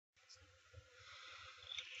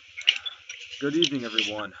Good evening,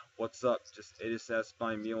 everyone. What's up? Just ate a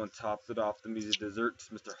satisfying meal and topped it off with easy desserts.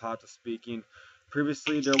 Mr. Hata speaking.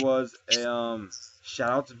 Previously, there was a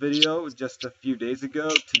shoutouts video just a few days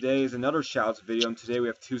ago. Today is another shoutouts video, and today we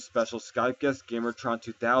have two special Skype guests, Gamertron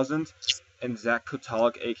 2000 and Zach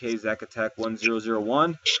Kotalik, aka Zach Attack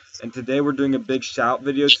 1001. And today we're doing a big shout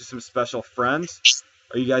video to some special friends.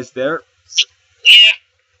 Are you guys there? Yeah.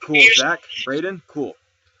 Cool. Zach, Brayden, cool.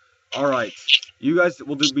 All right. You guys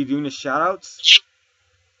will be doing the shoutouts.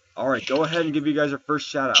 All right, go ahead and give you guys your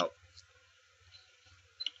first shoutout.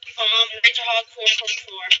 Hog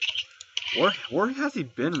 444. Where has he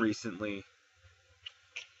been recently?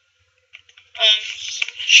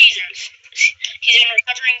 Seizures. He's been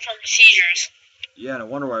recovering from seizures. Yeah, no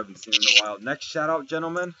wonder why I haven't seen him in a while. Next shoutout,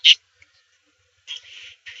 gentlemen.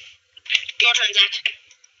 Your turn, Zach.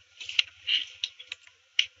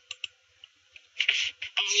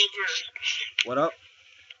 Oliver. What up?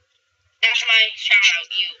 That's my shout out,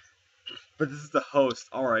 you. But this is the host.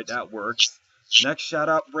 All right, that works. Next shout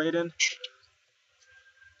out, Brayden.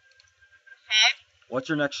 Huh? What's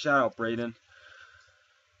your next shout out, Brayden?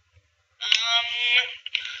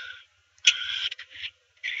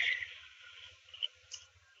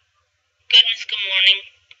 Goodness, good morning.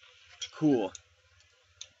 Cool.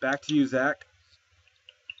 Back to you, Zach.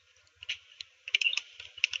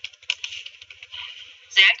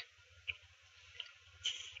 Zach?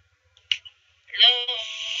 Hello?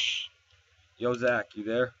 Yo, Zach, you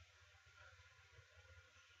there?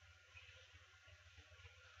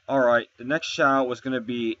 Alright, the next shout out was going to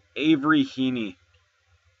be Avery Heaney.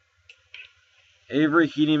 Avery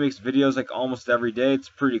Heaney makes videos like almost every day. It's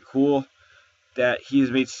pretty cool that he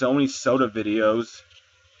has made so many soda videos.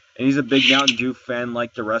 And he's a big Mountain Dew fan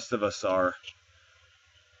like the rest of us are.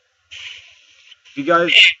 You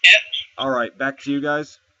guys... Alright, back to you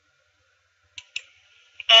guys.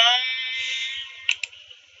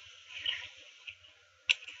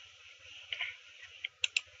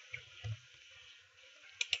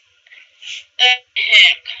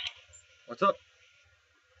 Heck. What's up?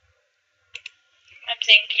 I'm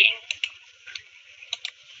thinking.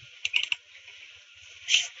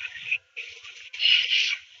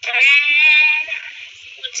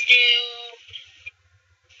 Let's do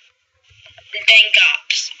the Dank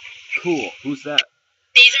Ops. Cool. Who's that?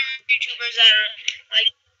 These are YouTubers that are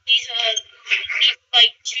like these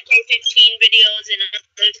like 2K15 videos and other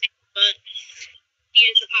things, but he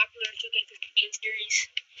is the popular 2K15 series.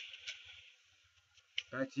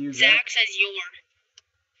 Back to you, Zach. Zach says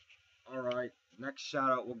your. Alright, next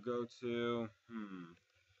shout out will go to,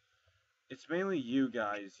 It's mainly you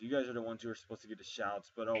guys. You guys are the ones who are supposed to get the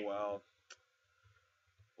shouts, but oh well.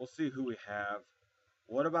 We'll see who we have.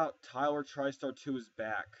 What about Tyler TriStar 2 is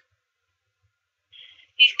back?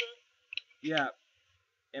 He's cool. Yeah,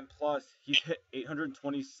 and plus, he's hit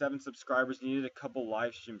 827 subscribers and he did a couple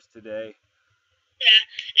live streams today. Yeah,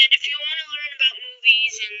 and if you want to learn about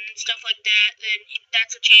movies and stuff like that, then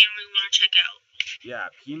that's a channel you want to check out. Yeah,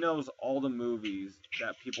 he knows all the movies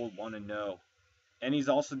that people want to know. And he's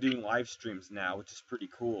also doing live streams now, which is pretty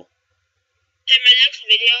cool. And my next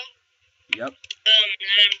video Yep. that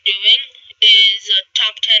I'm doing is a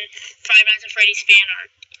top 10 Five Nights at Freddy's fan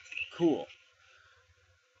art. Cool.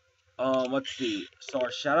 Let's see. So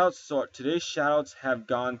our shoutouts, today's shoutouts have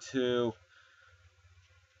gone to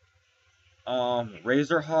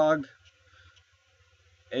Razorhog,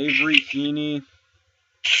 Avery Heaney,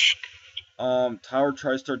 Tower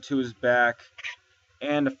TriStar 2 is back,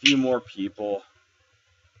 and a few more people.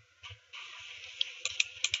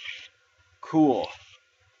 Cool.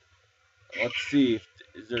 Let's see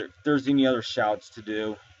if there's any other shouts to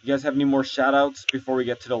do. You guys have any more shoutouts before we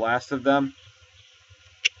get to the last of them?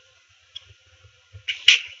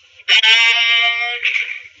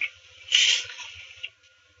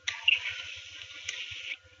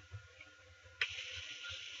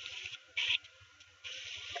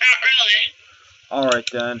 Not really. Alright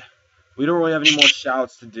then. We don't really have any more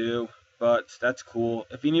shouts to do, but that's cool.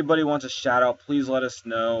 If anybody wants a shout out, please let us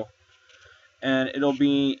know. And it'll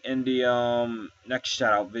be in the next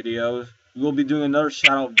shout out video. We'll be doing another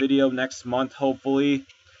shout out video next month, hopefully.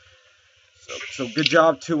 So good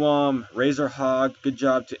job to Razorhog, good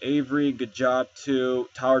job to Avery, good job to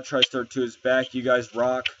Tower TriStar 2 is back. You guys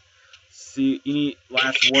rock. See, any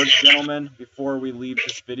last words, gentlemen, before we leave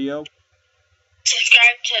this video?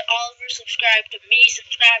 Subscribe to Oliver, subscribe to me,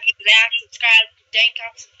 subscribe to Zach, subscribe to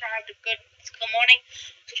Dankop, subscribe to Good Morning,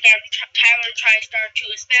 subscribe to Tyler TriStar 2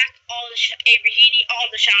 is back, all the Avery Heaney, all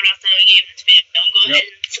the shoutouts that I gave in this video. Go ahead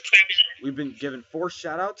and subscribe to that. We've been given 4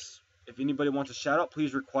 shoutouts. If anybody wants a shout out,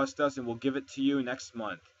 please request us and we'll give it to you next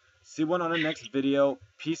month. See one on the next video.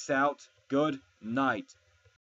 Peace out. Good night.